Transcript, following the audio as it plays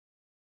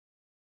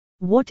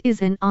What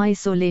is an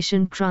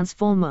isolation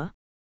transformer?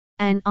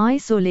 An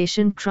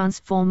isolation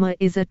transformer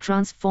is a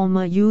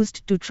transformer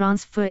used to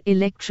transfer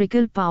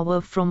electrical power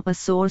from a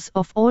source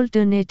of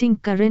alternating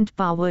current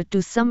power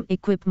to some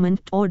equipment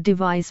or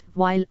device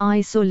while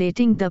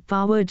isolating the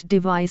powered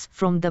device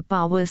from the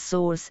power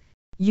source,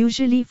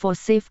 usually for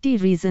safety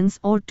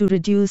reasons or to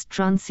reduce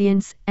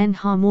transients and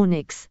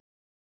harmonics.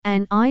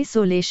 An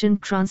isolation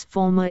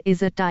transformer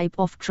is a type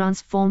of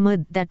transformer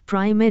that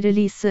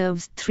primarily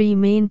serves three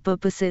main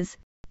purposes: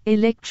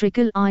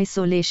 electrical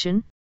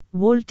isolation,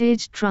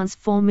 voltage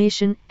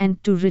transformation, and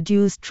to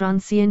reduce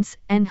transients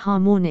and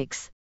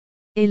harmonics.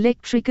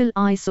 Electrical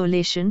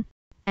isolation.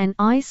 An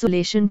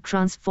isolation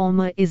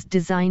transformer is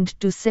designed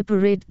to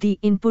separate the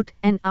input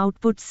and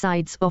output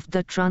sides of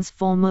the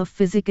transformer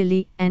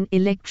physically and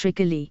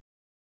electrically.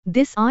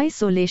 This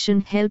isolation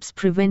helps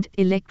prevent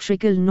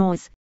electrical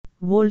noise,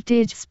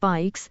 voltage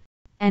spikes,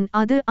 and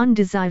other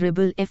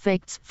undesirable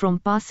effects from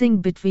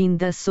passing between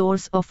the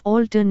source of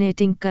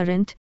alternating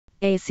current,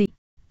 AC,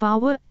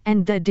 power,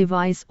 and the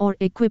device or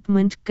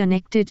equipment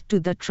connected to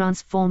the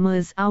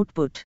transformer's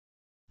output.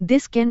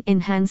 This can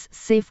enhance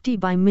safety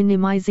by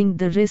minimizing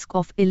the risk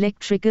of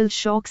electrical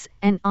shocks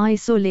and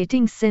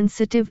isolating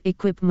sensitive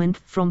equipment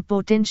from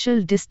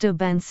potential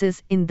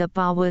disturbances in the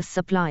power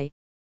supply.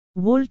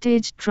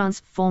 Voltage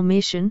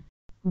transformation.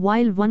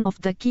 While one of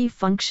the key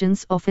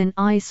functions of an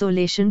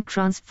isolation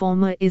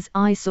transformer is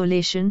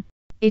isolation,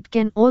 it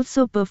can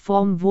also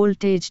perform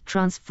voltage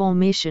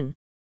transformation.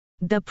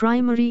 The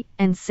primary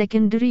and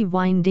secondary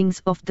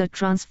windings of the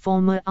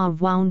transformer are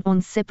wound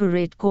on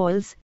separate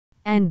coils,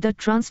 and the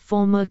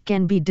transformer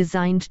can be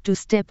designed to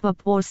step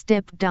up or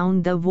step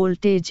down the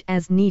voltage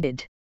as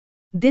needed.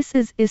 This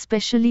is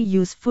especially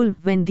useful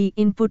when the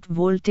input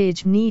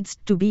voltage needs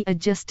to be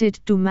adjusted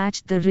to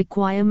match the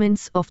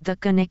requirements of the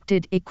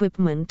connected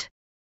equipment.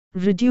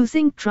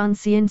 Reducing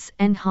transients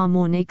and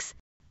harmonics.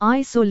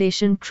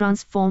 Isolation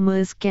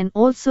transformers can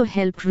also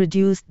help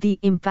reduce the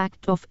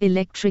impact of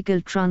electrical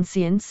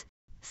transients,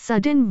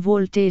 sudden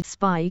voltage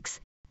spikes,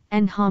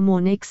 and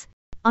harmonics,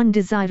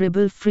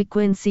 undesirable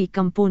frequency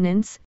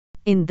components,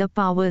 in the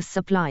power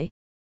supply.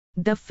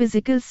 The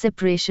physical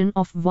separation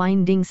of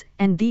windings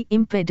and the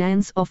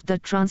impedance of the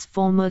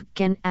transformer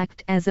can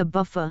act as a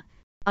buffer,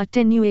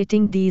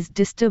 attenuating these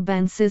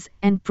disturbances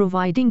and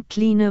providing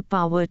cleaner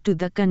power to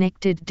the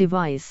connected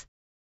device.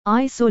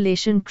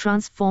 Isolation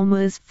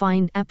transformers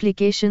find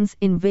applications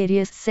in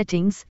various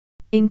settings,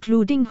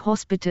 including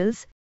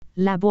hospitals,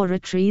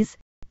 laboratories,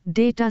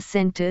 data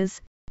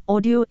centers,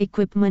 audio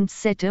equipment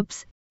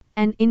setups,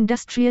 and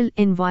industrial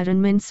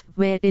environments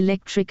where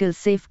electrical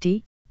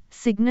safety,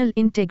 signal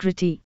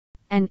integrity,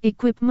 and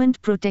equipment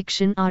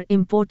protection are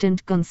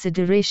important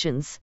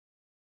considerations.